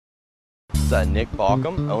is Nick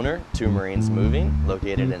Balkum, owner, Two Marines Moving,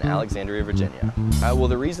 located in Alexandria, Virginia. Well,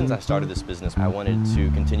 the reasons I started this business, I wanted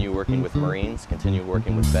to continue working with Marines, continue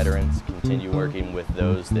working with veterans, continue working with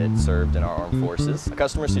those that served in our armed forces.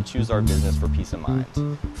 Customers should choose our business for peace of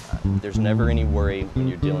mind. There's never any worry when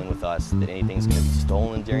you're dealing with us that anything's going to be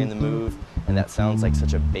stolen during the move, and that sounds like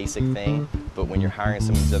such a basic thing, but when you're hiring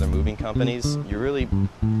some of these other moving companies, you really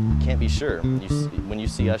can't be sure. When you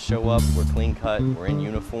see us show up, we're clean cut, we're in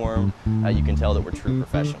uniform, you can tell that we're true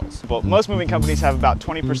professionals. Well, most moving companies have about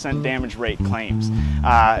 20% damage rate claims.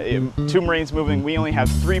 Two Marines Moving, we only have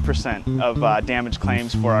 3% of damage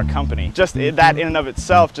claims for our company. Just that in and of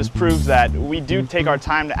itself just proves that we do take our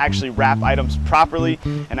time to actually wrap items properly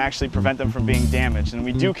and actually prevent them from being damaged. And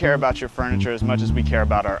we do care about your furniture as much as we care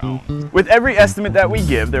about our own. With every estimate that we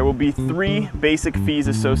give, there will be 3 basic fees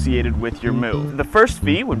associated with your move. The first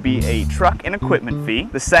fee would be a truck and equipment fee.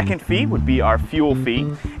 The second fee would be our fuel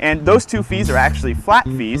fee. And those 2 fees are actually flat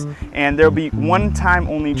fees, and there'll be one-time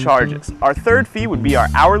only charges. Our third fee would be our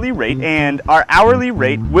hourly rate, and our hourly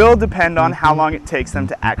rate will depend on how long it takes them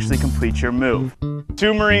to actually complete your move.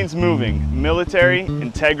 Two Marines Moving, military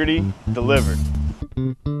integrity delivered.